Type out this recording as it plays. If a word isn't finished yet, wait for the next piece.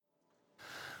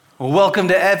Welcome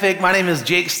to Epic. My name is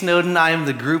Jake Snowden. I am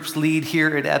the group's lead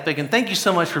here at Epic, and thank you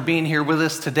so much for being here with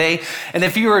us today. And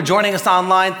if you are joining us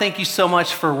online, thank you so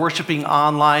much for worshiping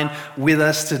online with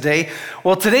us today.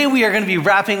 Well, today we are going to be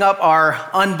wrapping up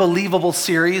our Unbelievable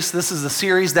series. This is a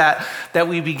series that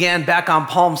we began back on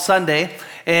Palm Sunday.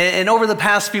 And over the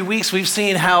past few weeks, we've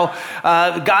seen how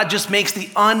God just makes the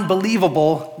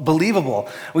unbelievable believable.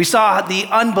 We saw the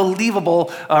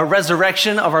unbelievable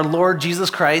resurrection of our Lord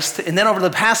Jesus Christ. And then over the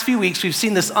past few weeks, we've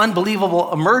seen this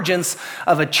unbelievable emergence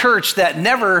of a church that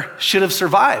never should have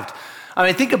survived. I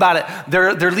mean, think about it.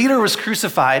 Their leader was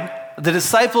crucified. The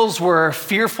disciples were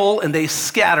fearful and they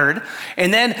scattered.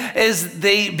 And then as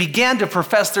they began to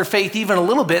profess their faith even a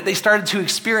little bit, they started to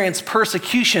experience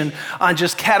persecution on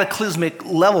just cataclysmic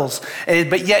levels.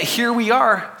 But yet here we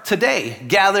are today,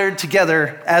 gathered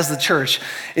together as the church.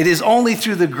 It is only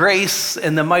through the grace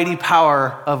and the mighty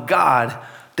power of God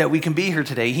that we can be here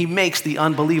today. He makes the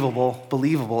unbelievable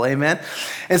believable, amen?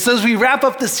 And so as we wrap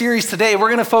up this series today, we're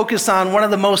gonna focus on one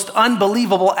of the most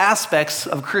unbelievable aspects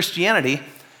of Christianity,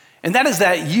 and that is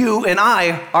that you and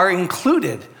I are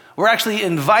included. We're actually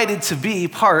invited to be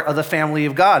part of the family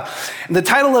of God. And the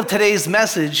title of today's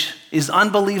message is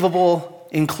Unbelievable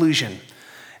Inclusion.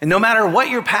 And no matter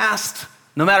what your past,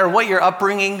 no matter what your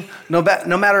upbringing, no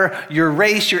matter your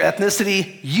race, your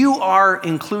ethnicity, you are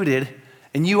included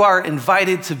and you are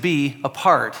invited to be a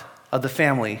part of the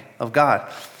family of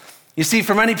God. You see,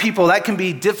 for many people, that can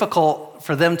be difficult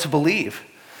for them to believe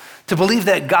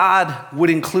that God would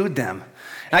include them.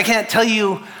 And I can't tell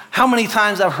you how many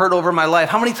times I've heard over my life,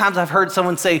 how many times I've heard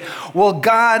someone say, well,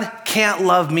 God can't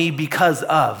love me because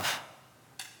of,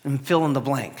 and fill in the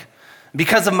blank.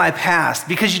 Because of my past,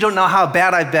 because you don't know how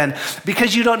bad I've been,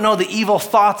 because you don't know the evil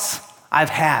thoughts I've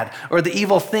had or the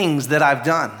evil things that I've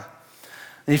done.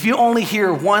 And if you only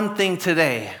hear one thing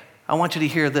today, I want you to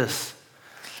hear this,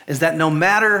 is that no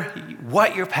matter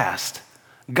what your past,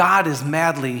 God is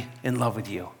madly in love with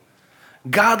you.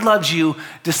 God loves you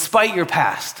despite your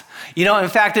past. You know, in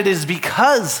fact, it is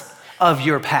because of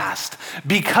your past,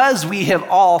 because we have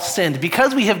all sinned,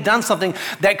 because we have done something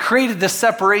that created this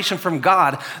separation from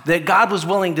God, that God was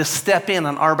willing to step in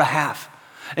on our behalf.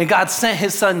 And God sent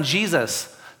his son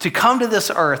Jesus to come to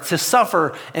this earth, to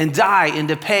suffer and die and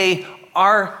to pay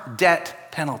our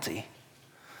debt penalty.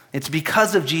 It's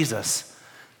because of Jesus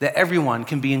that everyone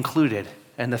can be included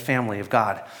in the family of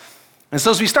God. And so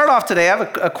as we start off today, I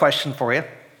have a question for you.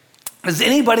 Does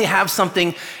anybody have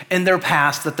something in their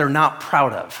past that they're not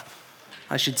proud of?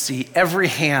 I should see every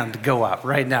hand go up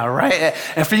right now, right?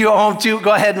 And for you at home too,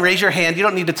 go ahead and raise your hand. You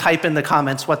don't need to type in the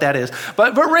comments what that is,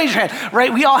 but raise your hand,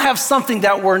 right? We all have something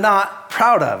that we're not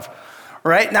proud of,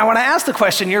 right? Now, when I asked the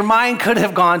question, your mind could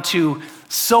have gone to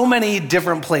so many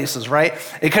different places, right?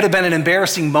 It could have been an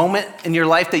embarrassing moment in your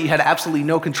life that you had absolutely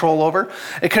no control over.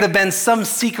 It could have been some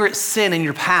secret sin in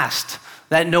your past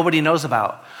that nobody knows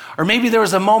about. Or maybe there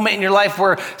was a moment in your life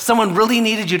where someone really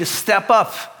needed you to step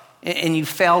up and you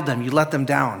failed them, you let them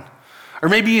down. Or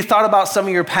maybe you thought about some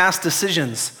of your past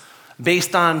decisions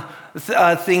based on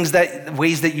ways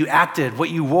that you acted, what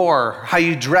you wore, how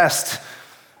you dressed.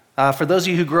 For those of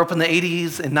you who grew up in the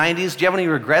 80s and 90s, do you have any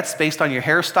regrets based on your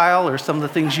hairstyle or some of the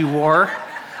things you wore?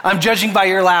 I'm judging by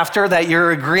your laughter that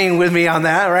you're agreeing with me on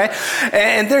that, right?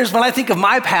 And when I think of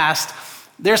my past,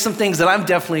 there's some things that I'm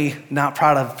definitely not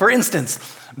proud of. For instance,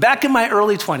 back in my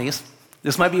early 20s,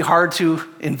 this might be hard to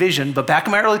envision, but back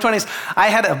in my early 20s, I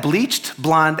had a bleached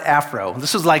blonde afro.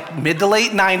 This was like mid to late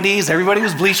 90s. Everybody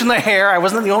was bleaching their hair. I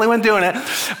wasn't the only one doing it.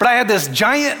 But I had this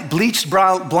giant bleached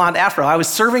blonde afro. I was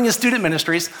serving in student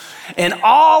ministries, and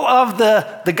all of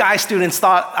the guy students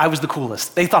thought I was the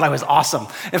coolest. They thought I was awesome.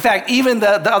 In fact, even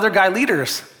the other guy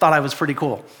leaders thought I was pretty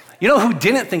cool. You know who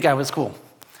didn't think I was cool?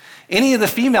 Any of the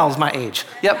females my age.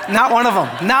 Yep, not one of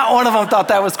them. Not one of them thought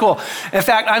that was cool. In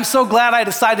fact, I'm so glad I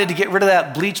decided to get rid of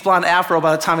that bleached blonde afro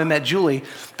by the time I met Julie,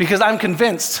 because I'm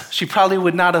convinced she probably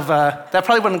would not have, that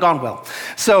probably wouldn't have gone well.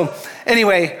 So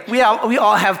anyway, we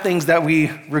all have things that we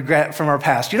regret from our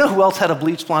past. You know who else had a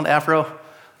bleached blonde afro?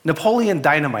 Napoleon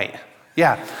Dynamite.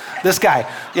 Yeah, this guy.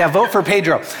 Yeah, vote for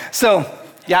Pedro. So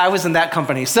yeah, I was in that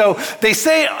company. So they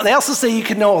also say you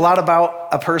can know a lot about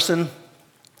a person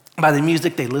by the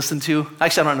music they listen to.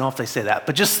 Actually, I don't know if they say that,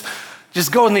 but just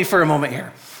go with me for a moment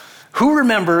here. Who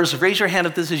remembers, raise your hand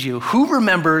if this is you, who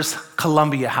remembers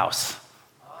Columbia House?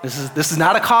 This is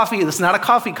not a coffee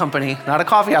company, not a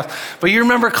coffee house, but you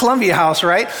remember Columbia House,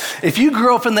 right? If you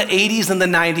grew up in the 80s and the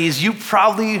 90s, you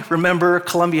probably remember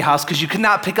Columbia House because you could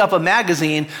not pick up a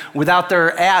magazine without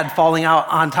their ad falling out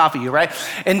on top of you, right?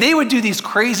 And they would do these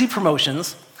crazy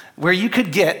promotions where you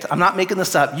could get, I'm not making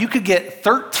this up, you could get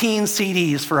 13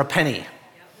 CDs for a penny.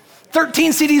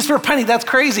 13 CDs for a penny, that's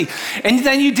crazy. And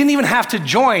then you didn't even have to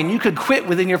join. You could quit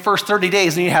within your first 30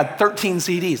 days and you had 13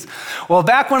 CDs. Well,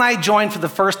 back when I joined for the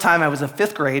first time, I was in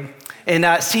 5th grade, and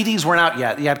CDs weren't out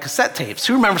yet. You had cassette tapes.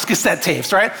 Who remembers cassette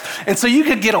tapes, right? And so you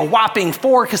could get a whopping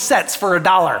 4 cassettes for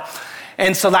 $1.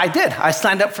 And so I did. I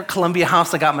signed up for Columbia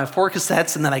House. I got my 4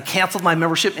 cassettes, and then I canceled my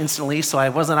membership instantly, so I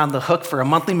wasn't on the hook for a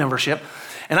monthly membership.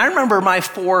 And I remember my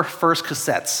 4 first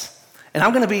cassettes. And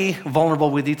I'm gonna be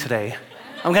vulnerable with you today.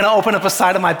 I'm gonna open up a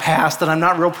side of my past that I'm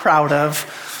not real proud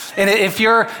of. And if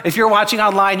you're watching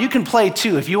online, you can play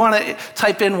too. If you wanna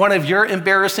type in one of your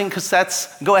embarrassing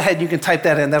cassettes, go ahead, you can type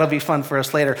that in. That'll be fun for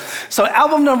us later. So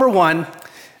album number 1,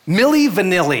 Milli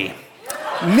Vanilli.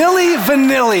 Milli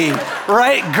Vanilli,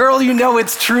 right? Girl, you know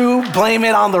it's true. Blame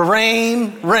it on the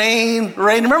rain, rain,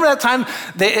 rain. Remember that time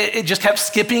it just kept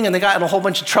skipping and they got in a whole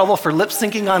bunch of trouble for lip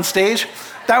syncing on stage?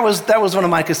 That was one of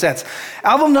my cassettes.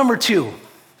 Album number 2.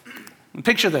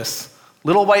 Picture this.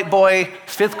 Little white boy,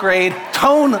 5th grade,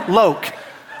 Tone Loc.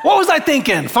 What was I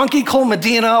thinking? Funky Cold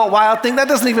Medina, Wild Thing? That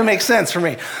doesn't even make sense for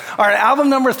me. All right, album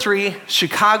number 3,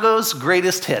 Chicago's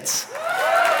Greatest Hits.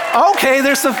 Okay,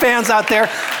 there's some fans out there.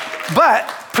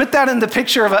 But put that in the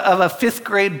picture of a 5th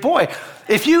grade boy.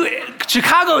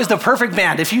 Chicago is the perfect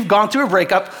band if you've gone through a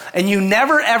breakup and you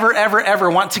never, ever, ever, ever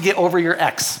want to get over your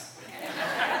ex.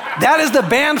 That is the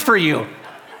band for you.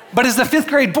 But as a 5th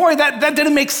grade boy, that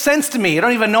didn't make sense to me. I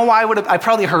don't even know why I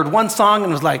probably heard one song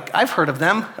and was like, I've heard of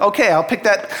them. Okay, I'll pick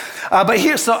that.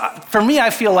 So for me,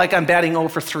 I feel like I'm batting 0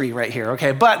 for 3 right here,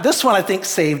 okay? But this one I think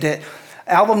saved it.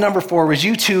 Album number 4 was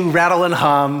U2, Rattle and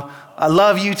Hum. I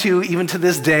love U2 even to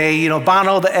this day,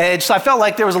 Bono, The Edge. So I felt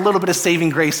like there was a little bit of saving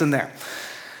grace in there.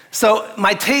 So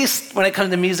my taste when it comes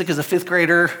to music as a 5th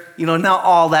grader, not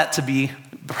all that to be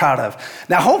proud of.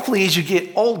 Now, hopefully as you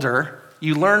get older,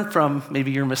 you learn from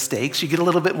maybe your mistakes. You get a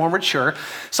little bit more mature.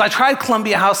 So I tried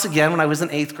Columbia House again when I was in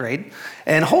 8th grade.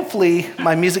 And hopefully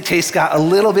my music taste got a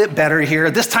little bit better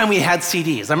here. This time we had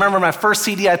CDs. I remember my first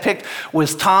CD I picked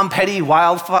was Tom Petty,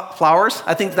 Wildflowers.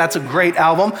 I think that's a great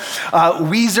album.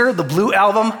 Weezer, the Blue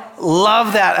Album.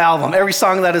 Love that album. Every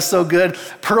song of that is so good.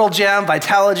 Pearl Jam,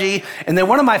 Vitalogy. And then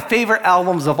one of my favorite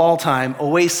albums of all time,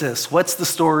 Oasis, What's the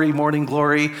Story, Morning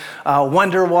Glory,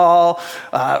 Wonderwall,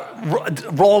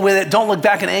 Roll With It, Don't Look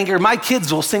Back in Anger. My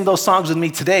kids will sing those songs with me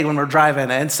today when we're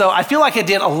driving. And so I feel like I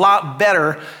did a lot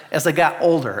better as I got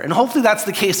older. And hopefully that's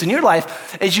the case in your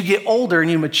life. As you get older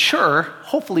and you mature,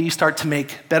 hopefully you start to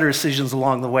make better decisions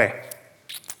along the way.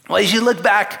 Well, as you look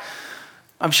back,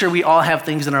 I'm sure we all have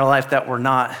things in our life that we're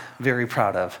not very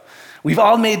proud of. We've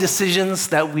all made decisions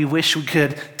that we wish we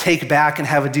could take back and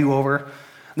have a do-over.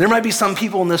 There might be some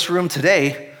people in this room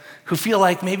today who feel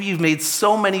like maybe you've made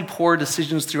so many poor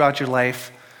decisions throughout your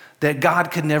life that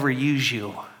God could never use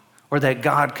you or that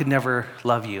God could never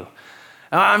love you.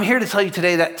 I'm here to tell you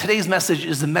today that today's message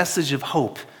is a message of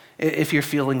hope if you're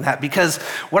feeling that, because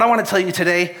what I want to tell you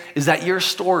today is that your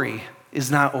story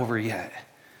is not over yet.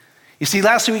 You see,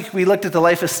 last week we looked at the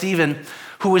life of Stephen,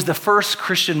 who was the first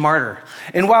Christian martyr.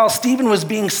 And while Stephen was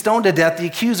being stoned to death, the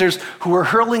accusers who were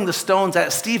hurling the stones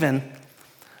at Stephen,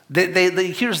 the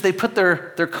accusers, they put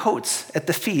their coats at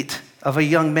the feet of a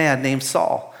young man named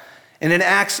Saul. And in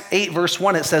Acts 8, verse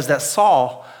 1, it says that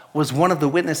Saul was one of the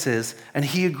witnesses, and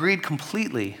he agreed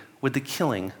completely with the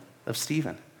killing of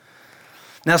Stephen.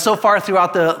 Now, so far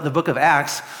throughout the book of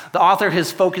Acts, the author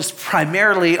has focused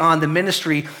primarily on the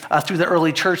ministry through the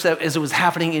early church as it was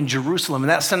happening in Jerusalem, and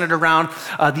that centered around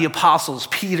the apostles,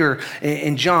 Peter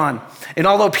and John. And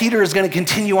although Peter is going to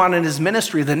continue on in his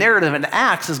ministry, the narrative in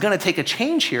Acts is going to take a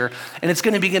change here, and it's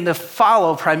going to begin to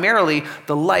follow primarily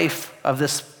the life of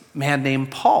this man named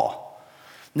Paul.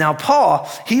 Now, Paul,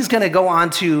 he's going to go on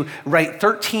to write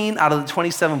 13 out of the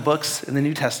 27 books in the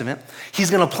New Testament. He's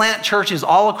going to plant churches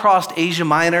all across Asia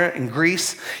Minor and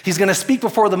Greece. He's going to speak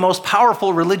before the most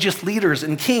powerful religious leaders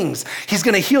and kings. He's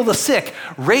going to heal the sick,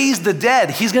 raise the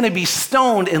dead. He's going to be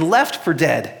stoned and left for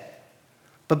dead.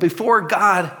 But before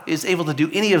God is able to do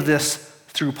any of this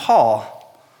through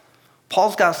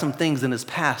Paul's got some things in his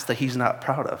past that he's not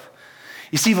proud of.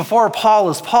 You see, before Paul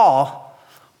is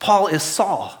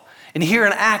Saul. And here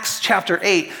in Acts chapter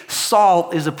 8,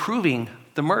 Saul is approving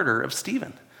the murder of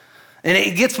Stephen. And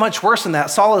it gets much worse than that.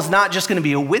 Saul is not just going to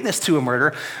be a witness to a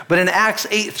murder, but in Acts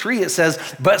 8:3 it says,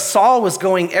 but Saul was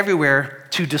going everywhere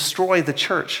to destroy the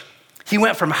church. He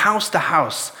went from house to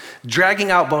house,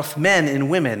 dragging out both men and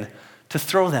women to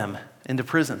throw them into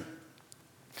prison.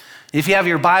 If you have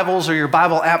your Bibles or your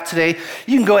Bible app today,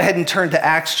 you can go ahead and turn to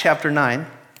Acts chapter 9.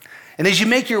 And as you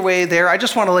make your way there, I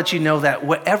just want to let you know that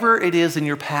whatever it is in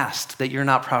your past that you're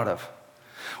not proud of,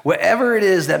 whatever it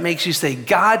is that makes you say,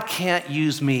 God can't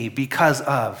use me because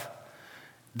of,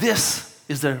 This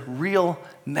is the real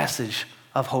message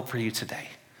of hope for you today.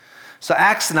 So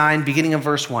Acts 9, beginning of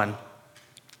verse 1.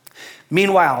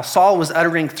 Meanwhile, Saul was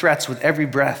uttering threats with every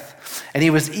breath, and he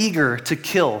was eager to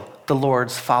kill the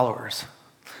Lord's followers.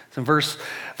 So in verse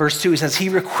 2, he says, he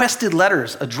requested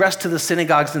letters addressed to the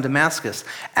synagogues in Damascus,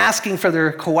 asking for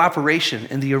their cooperation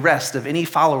in the arrest of any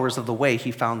followers of the way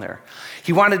he found there.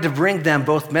 He wanted to bring them,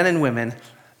 both men and women,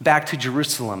 back to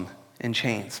Jerusalem in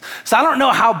chains. So I don't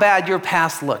know how bad your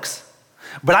past looks,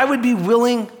 but I would be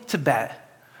willing to bet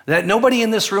that nobody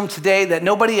in this room today, that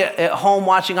nobody at home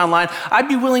watching online, I'd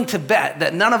be willing to bet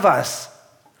that none of us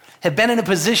have been in a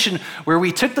position where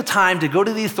we took the time to go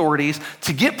to the authorities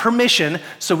to get permission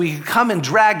so we could come and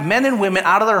drag men and women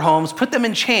out of their homes, put them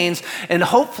in chains, and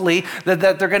hopefully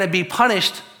that they're going to be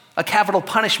punished, a capital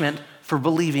punishment for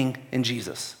believing in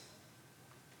Jesus.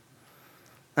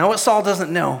 Now what Saul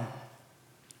doesn't know,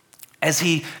 as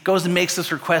he goes and makes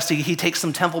this request, he takes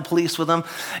some temple police with him,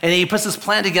 and he puts this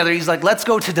plan together. He's like, let's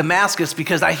go to Damascus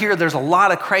because I hear there's a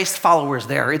lot of Christ followers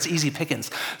there. It's easy pickings.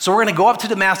 So we're going to go up to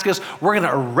Damascus. We're going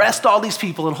to arrest all these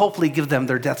people and hopefully give them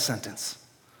their death sentence.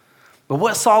 But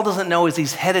what Saul doesn't know is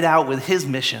he's headed out with his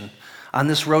mission on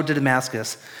this road to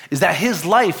Damascus is that his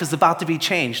life is about to be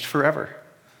changed forever.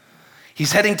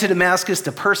 He's heading to Damascus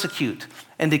to persecute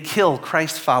and to kill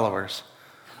Christ followers.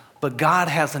 But God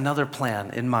has another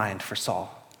plan in mind for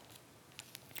Saul.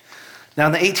 Now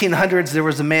in the 1800s, there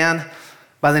was a man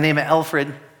by the name of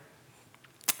Alfred.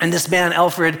 And this man,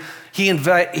 Alfred, he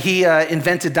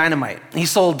invented dynamite. He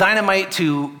sold dynamite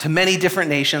to many different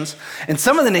nations. And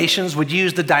some of the nations would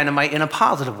use the dynamite in a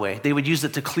positive way. They would use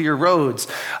it to clear roads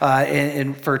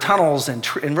and for tunnels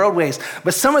and roadways.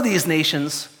 But some of these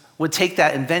nations would take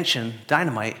that invention,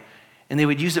 dynamite, and they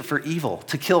would use it for evil,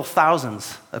 to kill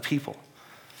thousands of people.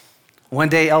 One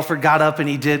day, Alfred got up and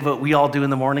he did what we all do in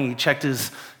the morning. He checked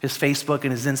his Facebook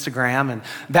and his Instagram. And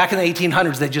back in the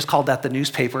 1800s, they just called that the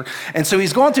newspaper. And so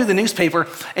he's going through the newspaper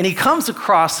and he comes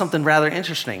across something rather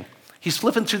interesting. He's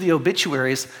flipping through the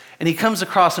obituaries and he comes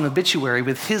across an obituary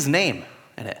with his name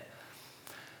in it.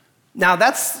 Now,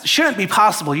 that shouldn't be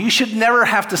possible. You should never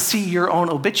have to see your own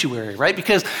obituary, right?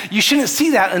 Because you shouldn't see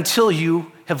that until you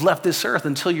have left this earth,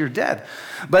 until you're dead.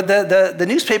 But the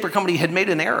newspaper company had made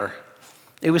an error.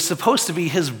 It was supposed to be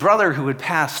his brother who had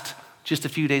passed just a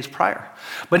few days prior.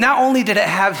 But not only did it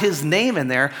have his name in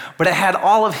there, but it had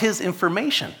all of his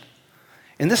information.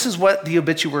 And this is what the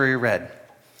obituary read.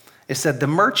 It said, "The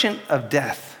merchant of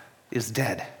death is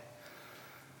dead."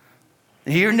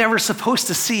 You're never supposed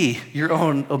to see your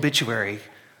own obituary.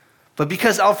 But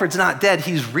because Alfred's not dead,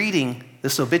 he's reading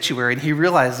this obituary and he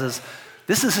realizes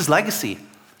this is his legacy.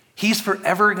 He's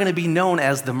forever going to be known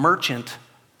as the merchant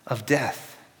of death.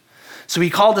 So he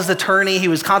called his attorney. He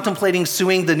was contemplating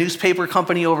suing the newspaper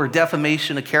company over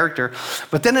defamation of character.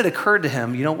 But then it occurred to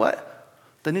him, you know what?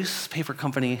 The newspaper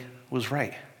company was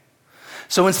right.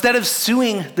 So instead of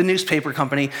suing the newspaper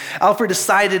company, Alfred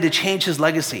decided to change his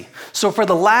legacy. So for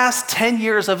the last 10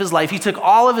 years of his life, he took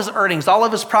all of his earnings, all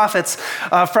of his profits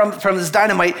from this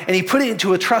dynamite, and he put it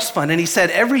into a trust fund. And he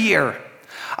said, every year,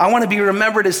 I want to be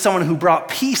remembered as someone who brought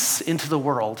peace into the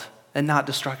world and not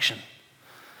destruction.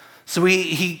 So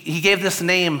he gave this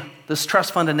name, this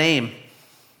trust fund, a name.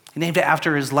 He named it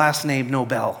after his last name,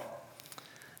 Nobel.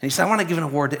 And he said, I want to give an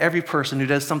award to every person who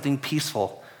does something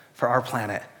peaceful for our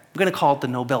planet. I'm going to call it the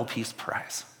Nobel Peace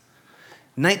Prize.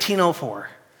 1904,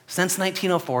 since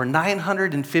 1904,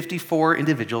 954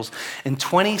 individuals and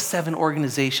 27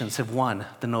 organizations have won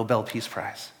the Nobel Peace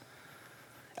Prize.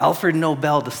 Alfred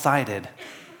Nobel decided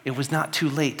it was not too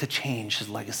late to change his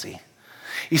legacy.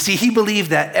 You see, he believed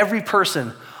that every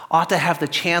person ought to have the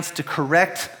chance to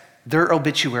correct their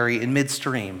obituary in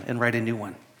midstream and write a new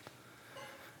one.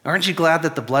 Aren't you glad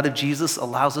that the blood of Jesus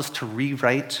allows us to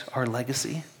rewrite our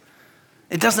legacy?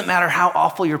 It doesn't matter how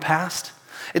awful your past.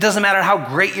 It doesn't matter how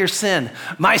great your sin.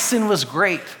 My sin was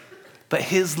great, but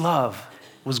his love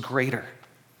was greater.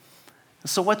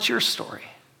 So what's your story?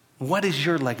 What is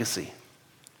your legacy?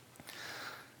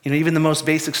 You know, even the most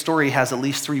basic story has at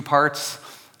least 3 parts.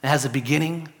 It has a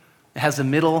beginning, it has a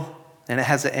middle, and it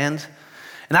has an end.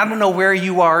 And I don't know where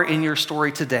you are in your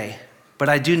story today, but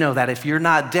I do know that if you're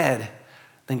not dead,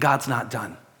 then God's not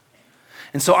done.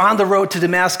 And so on the road to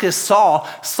Damascus, Saul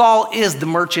is the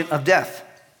merchant of death.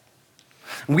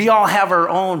 We all have our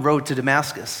own road to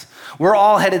Damascus. We're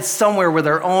all headed somewhere with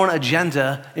our own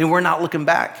agenda, and we're not looking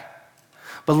back.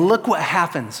 But look what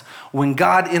happens when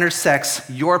God intersects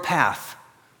your path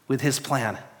with his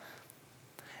plan.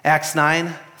 Acts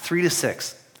 9,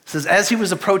 3-6 says, as he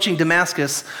was approaching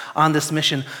Damascus on this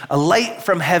mission, a light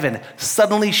from heaven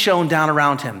suddenly shone down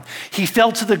around him. He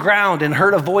fell to the ground and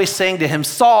heard a voice saying to him,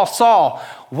 Saul, Saul,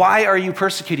 why are you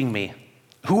persecuting me?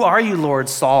 Who are you, Lord?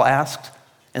 Saul asked.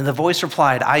 And the voice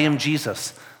replied, I am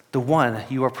Jesus, the one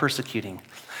you are persecuting.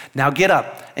 Now get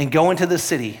up and go into the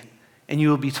city, and you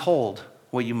will be told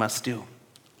what you must do.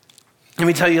 Let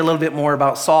me tell you a little bit more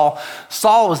about Saul.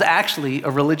 Saul was actually a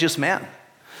religious man.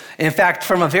 In fact,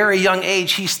 from a very young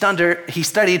age, he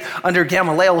studied under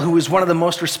Gamaliel, who was one of the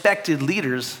most respected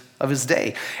leaders of his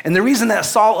day. And the reason that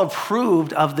Saul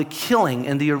approved of the killing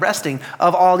and the arresting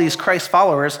of all these Christ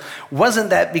followers wasn't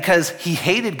that because he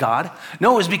hated God.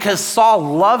 No, it was because Saul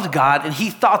loved God and he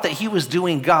thought that he was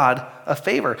doing God a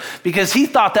favor, because he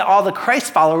thought that all the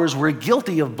Christ followers were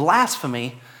guilty of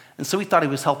blasphemy, and so he thought he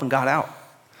was helping God out.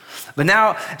 But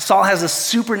now Saul has a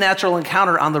supernatural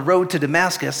encounter on the road to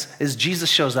Damascus as Jesus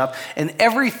shows up, and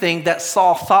everything that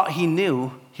Saul thought he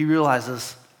knew, he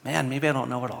realizes, man, maybe I don't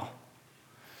know it all.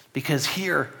 Because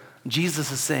here,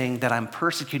 Jesus is saying that I'm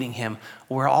persecuting him,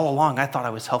 where all along I thought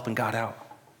I was helping God out.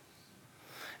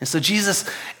 And so Jesus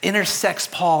intersects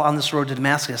Paul on this road to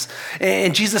Damascus,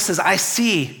 and Jesus says, I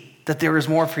see that there is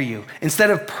more for you.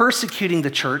 Instead of persecuting the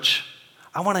church,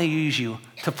 I want to use you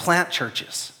to plant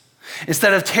churches.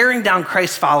 Instead of tearing down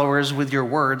Christ followers with your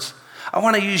words, I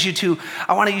want to use you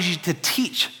to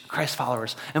teach Christ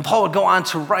followers. And Paul would go on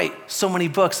to write so many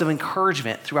books of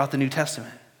encouragement throughout the New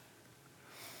Testament.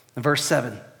 In verse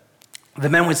 7, the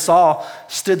men with Saul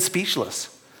stood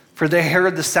speechless, for they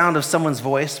heard the sound of someone's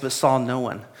voice, but saw no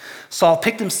one. Saul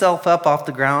picked himself up off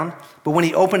the ground, but when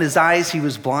he opened his eyes, he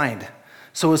was blind.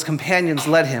 So his companions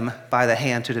led him by the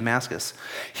hand to Damascus.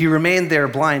 He remained there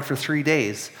blind for 3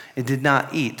 days and did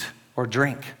not eat or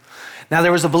drink. Now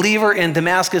there was a believer in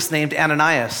Damascus named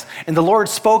Ananias, and the Lord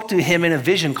spoke to him in a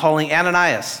vision, calling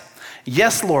Ananias.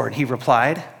 Yes, Lord, he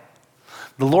replied.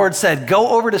 The Lord said,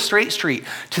 go over to Straight Street,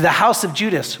 to the house of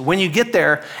Judas. When you get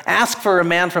there, ask for a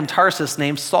man from Tarsus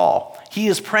named Saul. He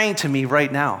is praying to me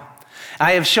right now.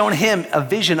 I have shown him a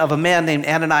vision of a man named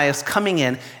Ananias coming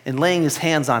in and laying his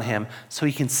hands on him so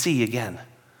he can see again.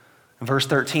 In verse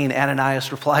 13,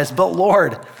 Ananias replies, but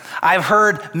Lord, I've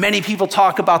heard many people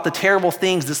talk about the terrible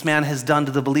things this man has done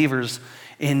to the believers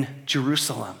in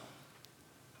Jerusalem.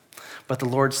 But the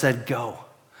Lord said, go,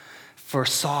 for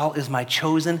Saul is my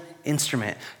chosen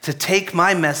instrument to take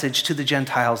my message to the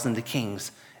Gentiles and the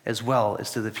kings, as well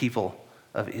as to the people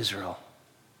of Israel.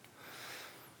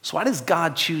 So why does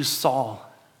God choose Saul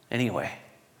anyway?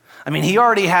 I mean, he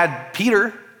already had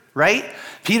Peter, right?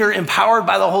 Peter, empowered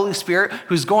by the Holy Spirit,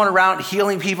 who's going around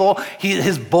healing people.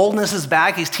 His boldness is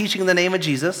back. He's teaching in the name of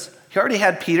Jesus. He already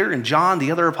had Peter and John,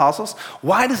 the other apostles.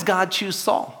 Why does God choose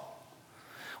Saul?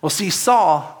 Well, see,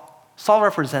 Saul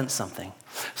represents something.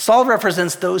 Saul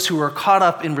represents those who are caught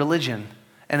up in religion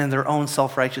and in their own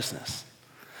self-righteousness.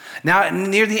 Now,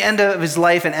 near the end of his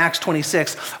life in Acts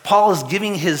 26, Paul is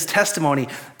giving his testimony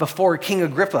before King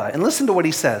Agrippa. And listen to what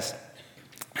he says.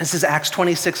 This is Acts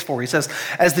 26:4. He says,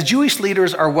 as the Jewish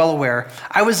leaders are well aware,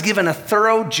 I was given a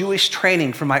thorough Jewish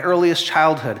training from my earliest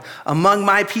childhood among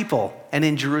my people and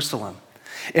in Jerusalem.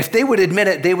 If they would admit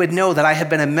it, they would know that I have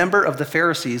been a member of the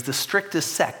Pharisees, the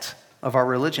strictest sect of our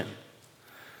religion.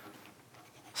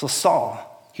 So Saul,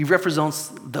 he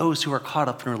represents those who are caught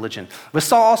up in religion. But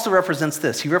Saul also represents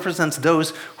this. He represents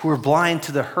those who are blind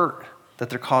to the hurt that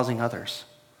they're causing others.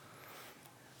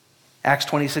 Acts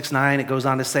 26:9, it goes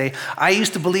on to say, I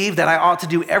used to believe that I ought to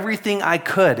do everything I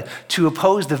could to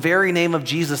oppose the very name of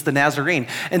Jesus the Nazarene.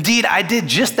 Indeed, I did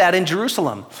just that in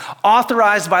Jerusalem.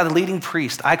 Authorized by the leading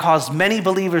priest, I caused many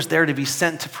believers there to be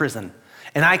sent to prison,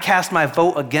 and I cast my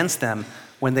vote against them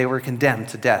when they were condemned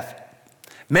to death.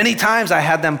 Many times I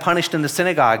had them punished in the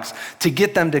synagogues to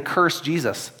get them to curse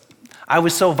Jesus. I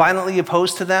was so violently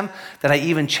opposed to them that I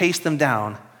even chased them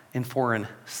down in foreign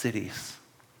cities.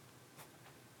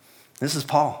 This is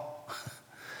Paul.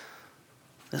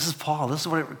 This is Paul. This is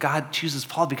what God chooses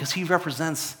Paul, because he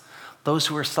represents those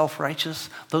who are self-righteous,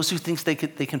 those who think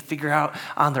they can figure out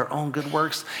on their own good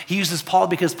works. He uses Paul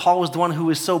because Paul was the one who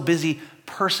was so busy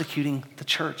persecuting the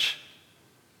church.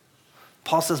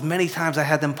 Paul says, many times I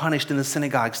had them punished in the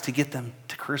synagogues to get them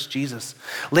to curse Jesus.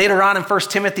 Later on in 1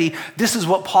 Timothy, this is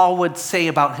what Paul would say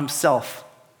about himself.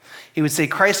 He would say,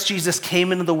 Christ Jesus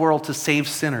came into the world to save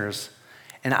sinners,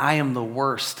 and I am the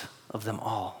worst of them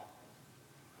all.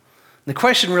 The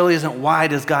question really isn't, why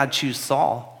does God choose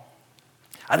Saul?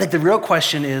 I think the real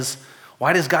question is,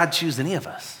 why does God choose any of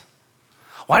us?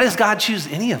 Why does God choose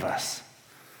any of us?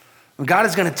 God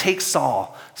is going to take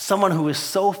Saul, someone who is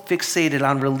so fixated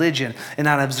on religion and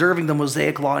on observing the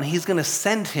Mosaic law, and he's going to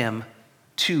send him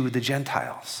to the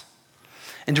Gentiles.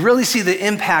 And to really see the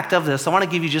impact of this, I want to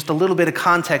give you just a little bit of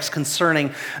context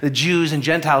concerning the Jews and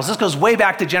Gentiles. This goes way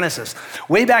back to Genesis.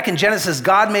 Way back in Genesis,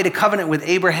 God made a covenant with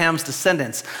Abraham's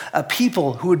descendants, a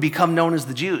people who would become known as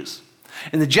the Jews.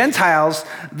 And the Gentiles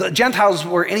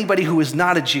were anybody who was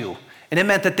not a Jew. And it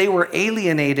meant that they were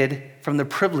alienated from the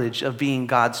privilege of being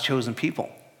God's chosen people.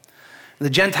 The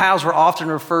Gentiles were often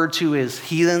referred to as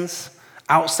heathens,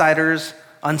 outsiders,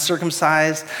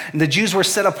 uncircumcised. And the Jews were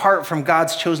set apart from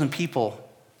God's chosen people,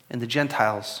 and the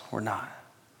Gentiles were not.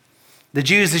 The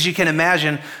Jews, as you can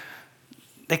imagine,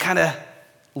 they kind of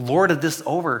lorded this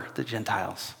over the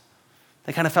Gentiles.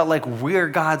 They kind of felt like we're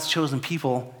God's chosen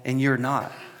people and you're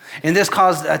not. And this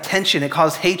caused a tension. It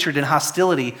caused hatred and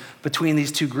hostility between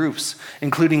these two groups,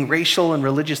 including racial and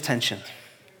religious tension.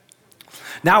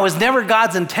 Now, it was never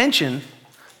God's intention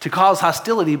to cause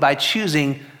hostility by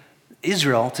choosing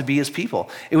Israel to be his people.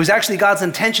 It was actually God's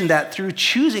intention that through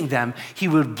choosing them, he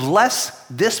would bless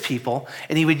this people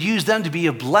and he would use them to be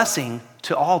a blessing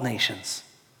to all nations.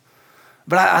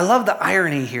 But I love the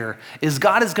irony here is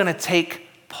God is going to take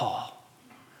Paul,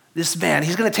 this man,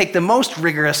 he's going to take the most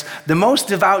rigorous, the most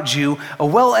devout Jew, a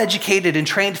well-educated and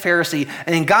trained Pharisee,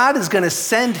 and God is going to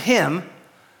send him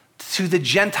to the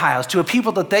Gentiles, to a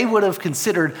people that they would have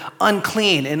considered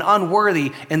unclean and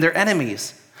unworthy and their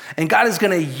enemies. And God is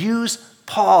going to use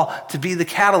Paul to be the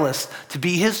catalyst, to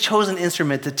be his chosen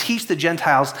instrument, to teach the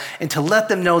Gentiles and to let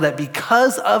them know that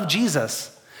because of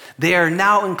Jesus, they are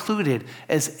now included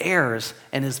as heirs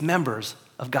and as members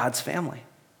of God's family.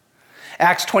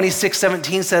 Acts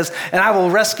 26:17 says, "And I will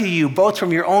rescue you both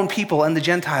from your own people and the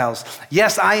Gentiles.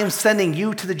 Yes, I am sending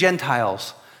you to the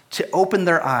Gentiles to open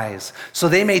their eyes so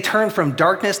they may turn from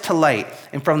darkness to light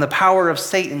and from the power of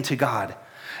Satan to God.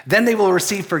 Then they will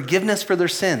receive forgiveness for their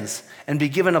sins and be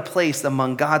given a place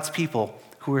among God's people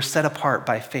who are set apart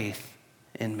by faith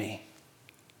in me."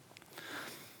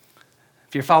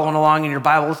 If you're following along in your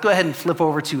Bible, let's go ahead and flip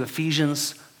over to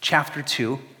Ephesians chapter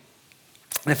 2.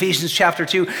 In Ephesians chapter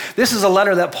 2, this is a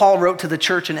letter that Paul wrote to the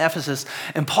church in Ephesus,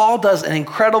 and Paul does an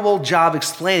incredible job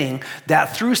explaining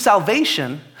that through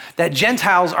salvation, that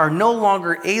Gentiles are no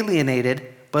longer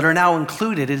alienated, but are now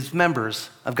included as members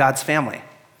of God's family.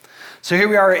 So here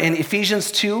we are in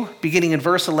Ephesians 2, beginning in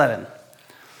verse 11.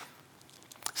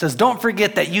 It says, "Don't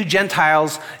forget that you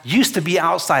Gentiles used to be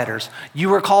outsiders. You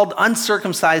were called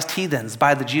uncircumcised heathens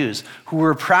by the Jews, who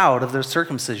were proud of their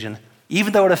circumcision,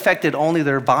 even though it affected only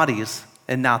their bodies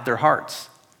and not their hearts.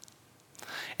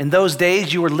 In those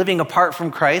days, you were living apart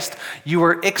from Christ. You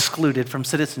were excluded from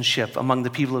citizenship among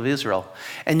the people of Israel,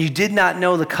 and you did not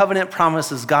know the covenant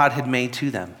promises God had made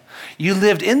to them. You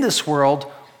lived in this world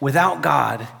without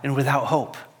God and without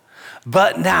hope.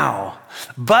 But now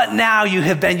you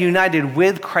have been united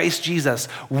with Christ Jesus.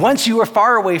 Once you were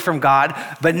far away from God,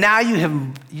 but now you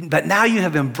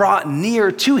have been brought near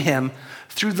to him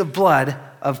through the blood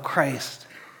of Christ."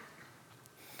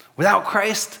 Without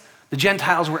Christ, the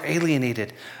Gentiles were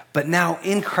alienated, but now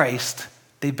in Christ,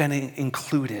 they've been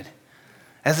included.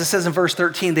 As it says in verse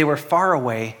 13, they were far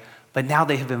away, but now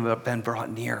they have been brought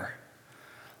near.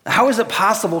 How is it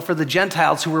possible for the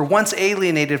Gentiles who were once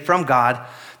alienated from God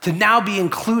to now be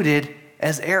included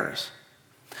as heirs?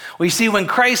 Well, you see, when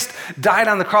Christ died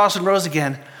on the cross and rose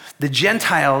again, the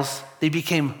Gentiles, they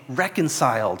became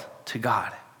reconciled to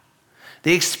God.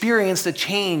 They experienced a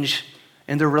change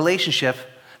in their relationship.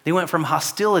 They went from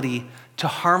hostility to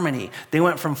harmony. They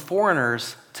went from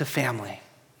foreigners to family.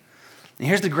 And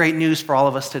here's the great news for all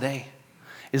of us today,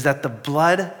 is that the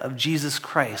blood of Jesus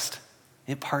Christ,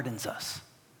 it pardons us.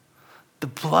 The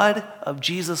blood of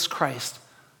Jesus Christ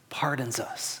pardons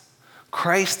us.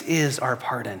 Christ is our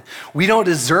pardon. We don't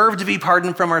deserve to be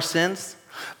pardoned from our sins,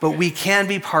 but we can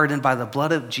be pardoned by the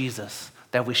blood of Jesus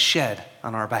that was shed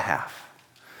on our behalf.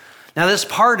 Now, this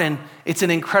pardon, it's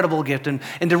an incredible gift. And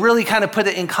to really kind of put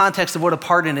it in context of what a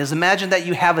pardon is, imagine that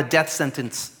you have a death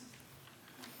sentence.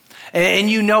 And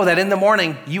you know that in the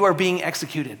morning, you are being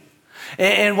executed.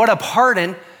 And what a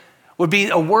pardon would be,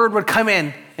 a word would come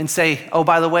in and say, oh,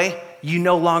 by the way, you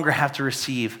no longer have to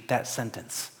receive that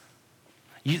sentence.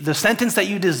 The sentence that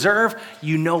you deserve,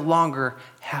 you no longer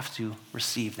have to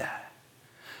receive that.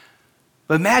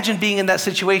 But imagine being in that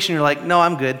situation, you're like, no,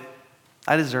 I'm good.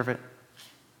 I deserve it.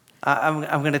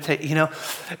 I'm going to take,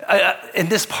 and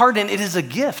this pardon, it is a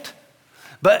gift.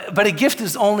 But a gift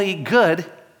is only good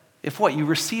if what? You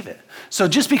receive it. So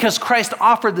just because Christ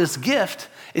offered this gift,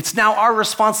 it's now our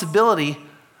responsibility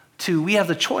we have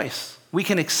the choice. We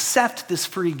can accept this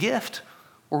free gift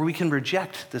or we can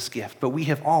reject this gift, but we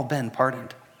have all been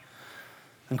pardoned.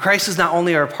 And Christ is not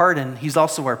only our pardon, he's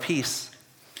also our peace.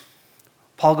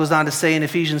 Paul goes on to say in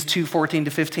Ephesians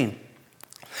 2:14-15,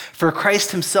 For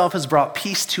Christ himself has brought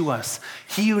peace to us.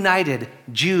 He united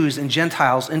Jews and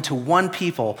Gentiles into one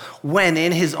people when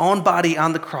in his own body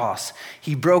on the cross,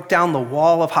 he broke down the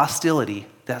wall of hostility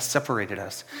that separated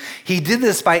us. He did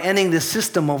this by ending the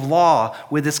system of law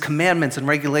with its commandments and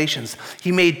regulations.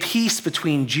 He made peace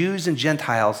between Jews and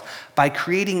Gentiles by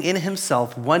creating in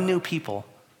himself one new people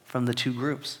from the two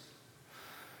groups.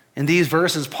 In these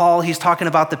verses, Paul, he's talking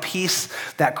about the peace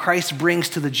that Christ brings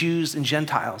to the Jews and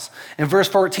Gentiles. In verse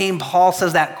 14, Paul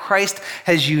says that Christ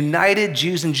has united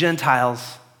Jews and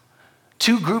Gentiles,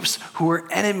 two groups who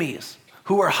were enemies,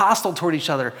 who were hostile toward each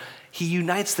other. He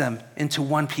unites them into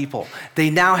one people. They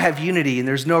now have unity, and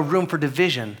there's no room for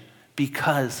division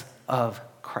because of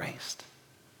Christ.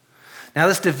 Now,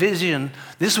 this division,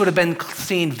 this would have been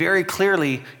seen very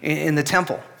clearly in the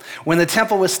temple. When the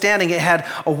temple was standing, it had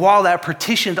a wall that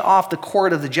partitioned off the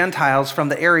court of the Gentiles from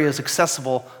the areas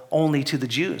accessible only to the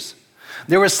Jews.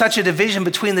 There was such a division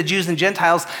between the Jews and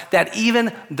Gentiles that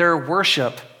even their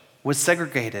worship was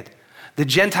segregated. The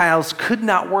Gentiles could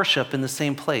not worship in the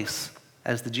same place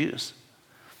as the Jews.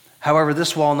 However,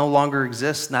 this wall no longer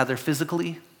exists, neither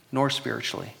physically nor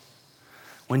spiritually.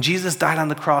 When Jesus died on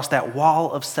the cross, that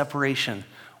wall of separation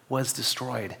was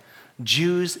destroyed.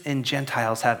 Jews and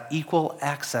Gentiles have equal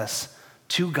access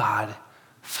to God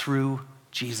through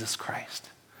Jesus Christ.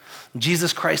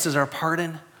 Jesus Christ is our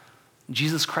pardon.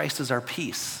 Jesus Christ is our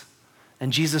peace.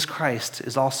 And Jesus Christ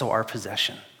is also our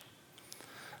possession.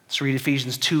 Let's read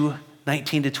Ephesians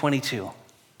 2:19-22.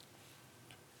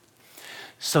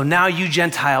 So now you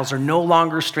Gentiles are no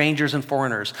longer strangers and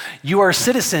foreigners. You are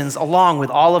citizens along with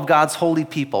all of God's holy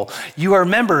people. You are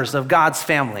members of God's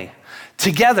family.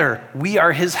 Together, we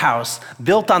are his house,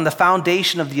 built on the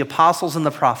foundation of the apostles and the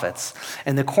prophets,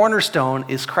 and the cornerstone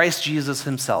is Christ Jesus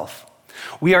himself.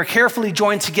 We are carefully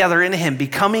joined together in him,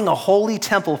 becoming a holy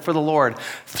temple for the Lord.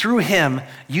 Through him,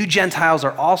 you Gentiles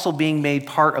are also being made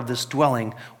part of this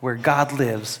dwelling where God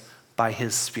lives by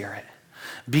his Spirit.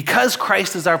 Because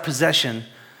Christ is our possession,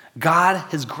 God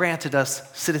has granted us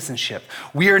citizenship.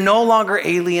 We are no longer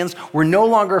aliens, we're no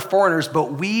longer foreigners,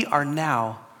 but we are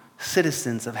now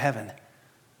citizens of heaven.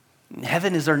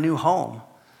 Heaven is our new home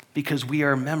because we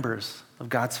are members of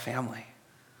God's family.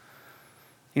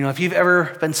 You know, if you've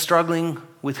ever been struggling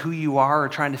with who you are or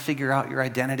trying to figure out your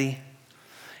identity,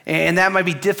 and that might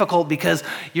be difficult because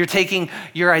you're taking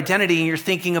your identity and you're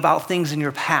thinking about things in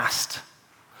your past.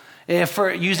 If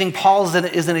for using Paul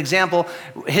as an example,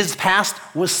 his past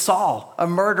was Saul, a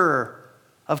murderer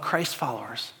of Christ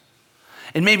followers.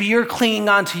 And maybe you're clinging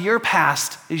on to your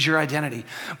past as your identity.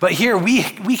 But here we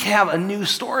have a new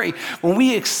story. When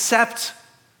we accept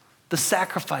the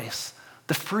sacrifice,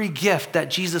 the free gift that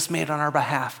Jesus made on our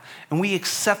behalf, and we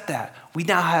accept that, we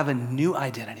now have a new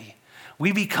identity.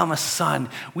 We become a son.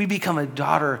 We become a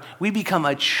daughter. We become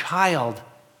a child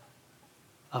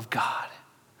of God.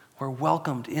 We're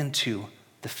welcomed into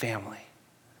the family.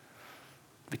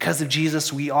 Because of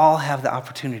Jesus, we all have the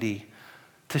opportunity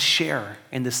to share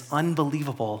in this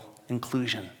unbelievable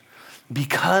inclusion.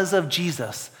 Because of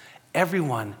Jesus,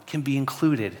 everyone can be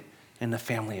included in the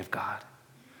family of God.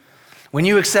 When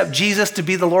you accept Jesus to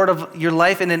be the Lord of your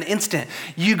life, in an instant,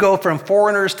 you go from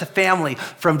foreigners to family,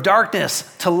 from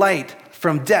darkness to light,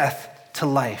 from death to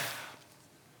life.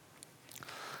 I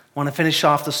want to finish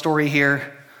off the story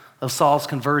here of Saul's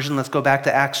conversion. Let's go back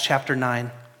to Acts chapter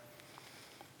 9.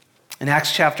 In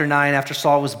Acts chapter 9, after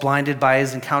Saul was blinded by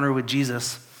his encounter with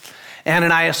Jesus,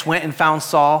 Ananias went and found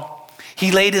Saul.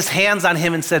 He laid his hands on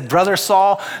him and said, "Brother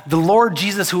Saul, the Lord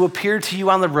Jesus who appeared to you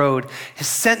on the road has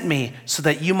sent me so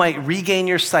that you might regain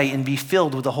your sight and be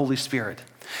filled with the Holy Spirit."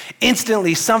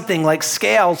 Instantly, something like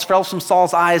scales fell from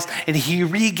Saul's eyes and he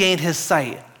regained his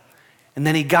sight. And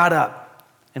then he got up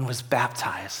and was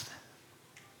baptized.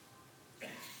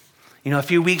 You know, a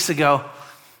few weeks ago,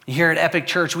 here at Epic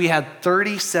Church, we had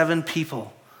 37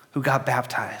 people who got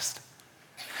baptized.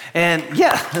 And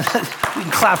yeah, we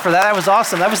can clap for that. That was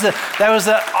awesome. That was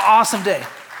an awesome day.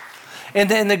 And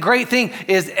then the great thing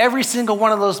is every single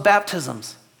one of those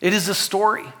baptisms, it is a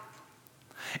story.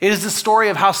 It is the story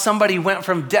of how somebody went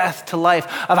from death to life,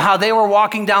 of how they were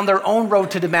walking down their own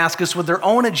road to Damascus with their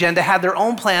own agenda, had their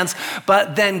own plans,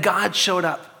 but then God showed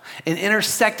up and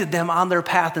intersected them on their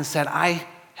path and said, "I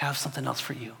have something else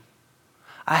for you.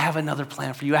 I have another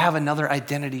plan for you. I have another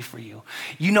identity for you.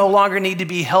 You no longer need to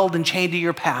be held and chained to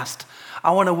your past.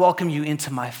 I want to welcome you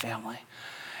into my family."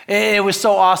 It was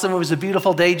so awesome. It was a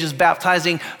beautiful day just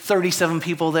baptizing 37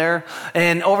 people there.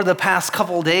 And over the past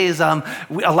couple of days, a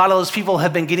lot of those people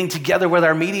have been getting together with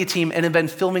our media team and have been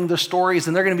filming their stories.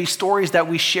 And they're going to be stories that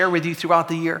we share with you throughout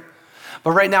the year.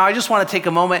 But right now, I just want to take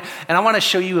a moment and I want to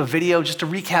show you a video, just a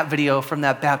recap video from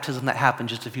that baptism that happened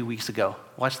just a few weeks ago.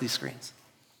 Watch these screens.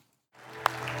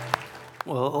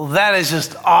 Well, that is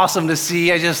just awesome to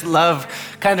see. I just love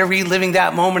kind of reliving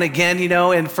that moment again,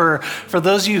 and for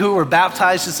those of you who were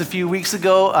baptized just a few weeks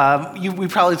ago, we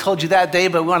probably told you that day,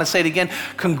 but we want to say it again.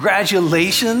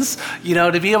 Congratulations,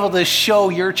 to be able to show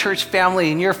your church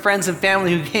family and your friends and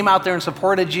family who came out there and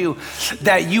supported you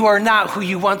that you are not who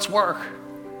you once were.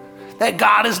 That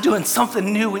God is doing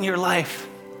something new in your life.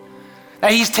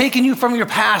 That he's taking you from your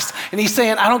past and he's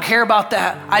saying, I don't care about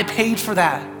that. I paid for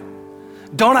that.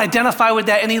 Don't identify with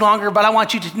that any longer, but I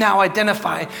want you to now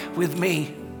identify with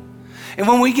me. And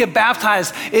when we get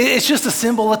baptized, it's just a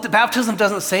symbol. The baptism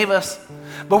doesn't save us,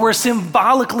 but we're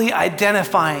symbolically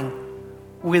identifying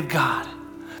with God,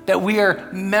 that we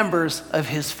are members of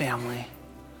his family.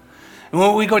 And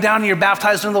when we go down and you're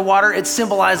baptized in the water, it's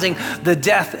symbolizing the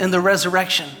death and the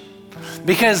resurrection.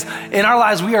 Because in our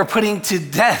lives, we are putting to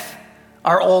death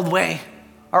our old way,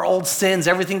 our old sins,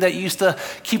 everything that used to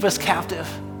keep us captive.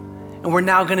 And we're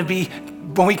now going to be,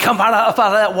 when we come up out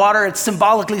of that water, it's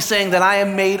symbolically saying that I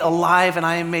am made alive and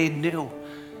I am made new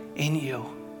in you.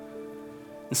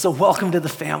 And so welcome to the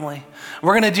family.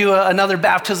 We're going to do another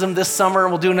baptism this summer.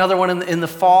 We'll do another one in the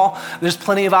fall. There's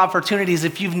plenty of opportunities.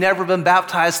 If you've never been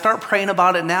baptized, start praying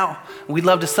about it now. We'd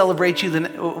love to celebrate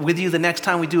with you the next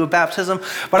time we do a baptism.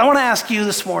 But I want to ask you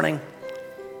this morning,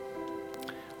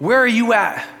 where are you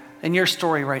at in your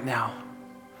story right now?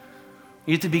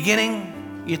 Are you at the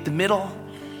beginning? Are you at the middle?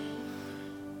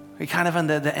 Are you kind of on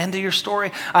the end of your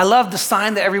story? I love the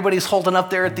sign that everybody's holding up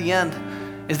there at the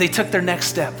end is they took their next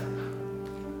step.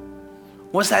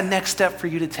 What's that next step for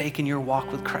you to take in your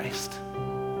walk with Christ?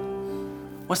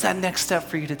 What's that next step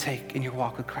for you to take in your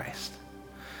walk with Christ?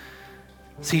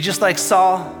 See, just like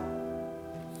Saul,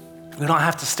 we don't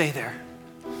have to stay there.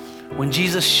 When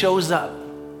Jesus shows up,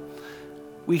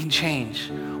 we can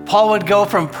change. Paul would go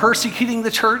from persecuting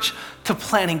the church to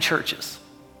planting churches,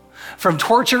 from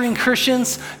torturing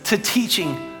Christians to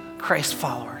teaching Christ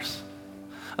followers.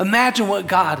 Imagine what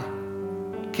God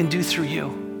can do through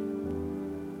you.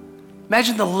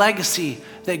 Imagine the legacy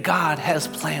that God has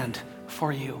planned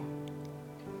for you.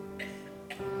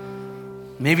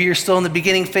 Maybe you're still in the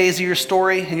beginning phase of your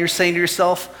story and you're saying to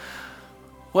yourself,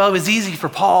 well, it was easy for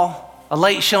Paul. A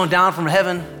light shone down from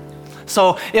heaven.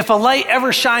 So if a light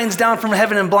ever shines down from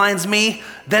heaven and blinds me,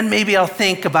 then maybe I'll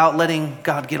think about letting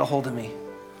God get a hold of me.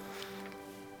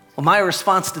 Well, my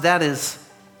response to that is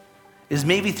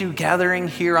maybe through gathering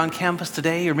here on campus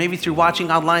today, or maybe through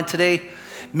watching online today,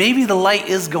 maybe the light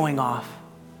is going off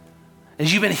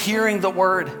as you've been hearing the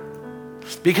word.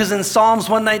 Because in Psalms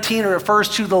 119, it refers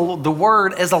to the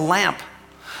word as a lamp.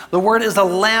 The word is a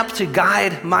lamp to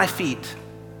guide my feet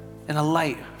and a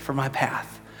light for my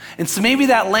path. And so maybe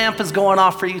that lamp is going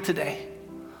off for you today.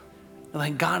 You're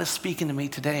like, God is speaking to me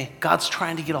today. God's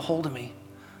trying to get a hold of me.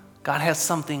 God has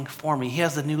something for me. He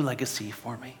has a new legacy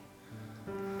for me.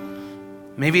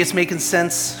 Maybe it's making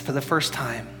sense for the first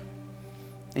time.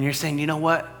 And you're saying, you know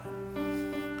what?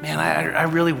 Man, I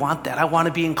really want that. I want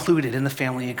to be included in the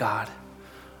family of God.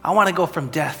 I want to go from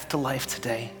death to life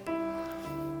today.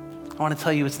 I want to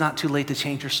tell you it's not too late to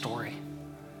change your story.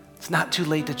 It's not too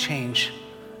late to change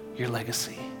your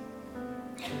legacy.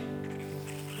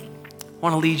 I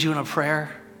want to lead you in a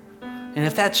prayer. And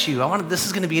if that's you, this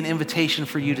is going to be an invitation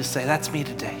for you to say, that's me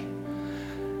today.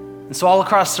 And so all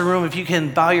across the room, if you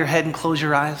can bow your head and close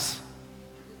your eyes.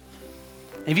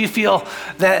 If you feel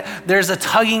that there's a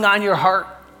tugging on your heart,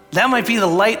 that might be the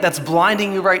light that's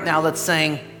blinding you right now that's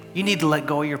saying, you need to let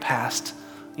go of your past.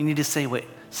 You need to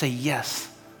say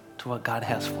yes to what God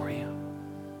has for you.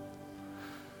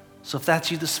 So if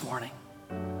that's you this morning,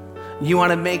 you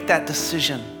want to make that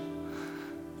decision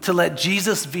to let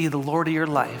Jesus be the Lord of your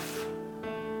life,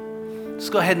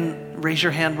 just go ahead and raise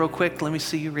your hand real quick. Let me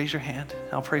see you raise your hand.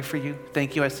 I'll pray for you.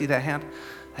 Thank you. I see that hand.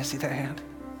 I see that hand.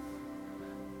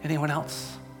 Anyone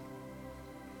else?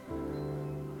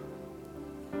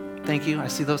 Thank you. I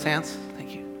see those hands.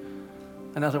 Thank you.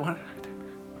 Another one.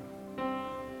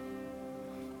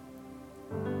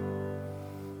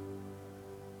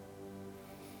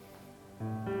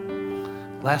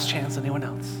 Last chance. Anyone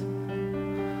else?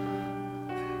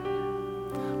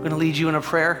 I'm going to lead you in a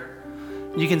prayer.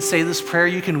 You can say this prayer.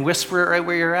 You can whisper it right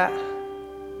where you're at.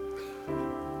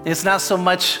 It's not so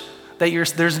much that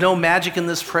there's no magic in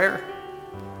this prayer.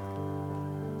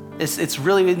 It's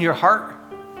really in your heart.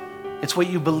 It's what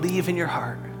you believe in your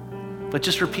heart. But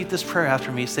just repeat this prayer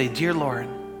after me. Say, Dear Lord,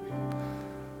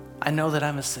 I know that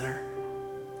I'm a sinner.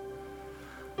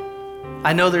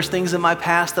 I know there's things in my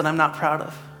past that I'm not proud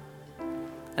of.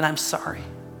 And I'm sorry.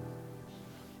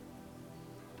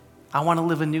 I want to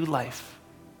live a new life.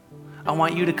 I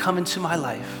want you to come into my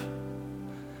life.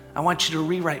 I want you to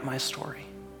rewrite my story.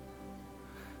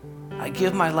 I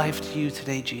give my life to you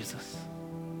today, Jesus.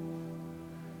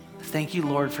 Thank you,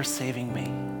 Lord, for saving me.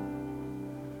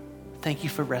 Thank you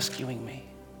for rescuing me.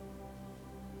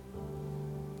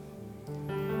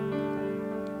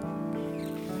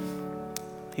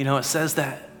 You know, it says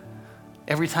that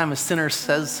every time a sinner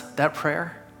says that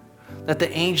prayer, that the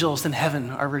angels in heaven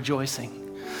are rejoicing.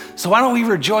 So why don't we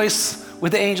rejoice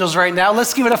with the angels right now?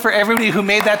 Let's give it up for everybody who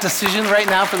made that decision right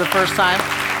now for the first time.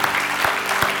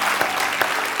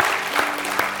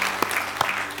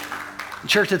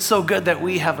 Church, it's so good that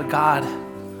we have a God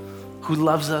who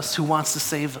loves us, who wants to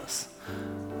save us,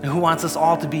 and who wants us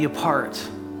all to be a part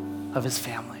of his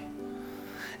family.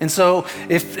 And so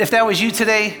if that was you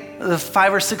today, the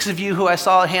 5 or 6 of you who I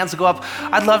saw hands go up,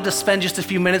 I'd love to spend just a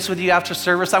few minutes with you after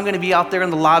service. I'm going to be out there in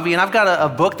the lobby, and I've got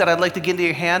a book that I'd like to get into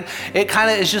your hand. It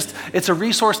kind of is just, it's a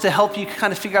resource to help you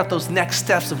kind of figure out those next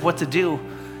steps of what to do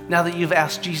now that you've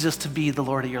asked Jesus to be the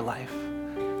Lord of your life.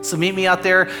 So meet me out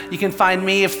there. You can find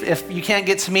me. If you can't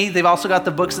get to me, they've also got the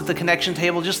books at the connection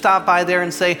table. Just stop by there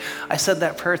and say, I said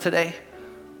that prayer today.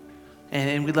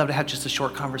 And we'd love to have just a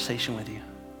short conversation with you.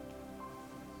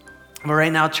 But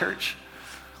right now, church,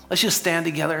 let's just stand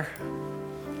together.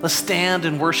 Let's stand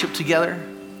and worship together.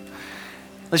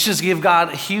 Let's just give God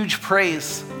a huge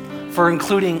praise for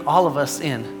including all of us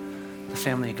in the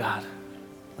family of God.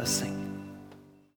 Let's sing.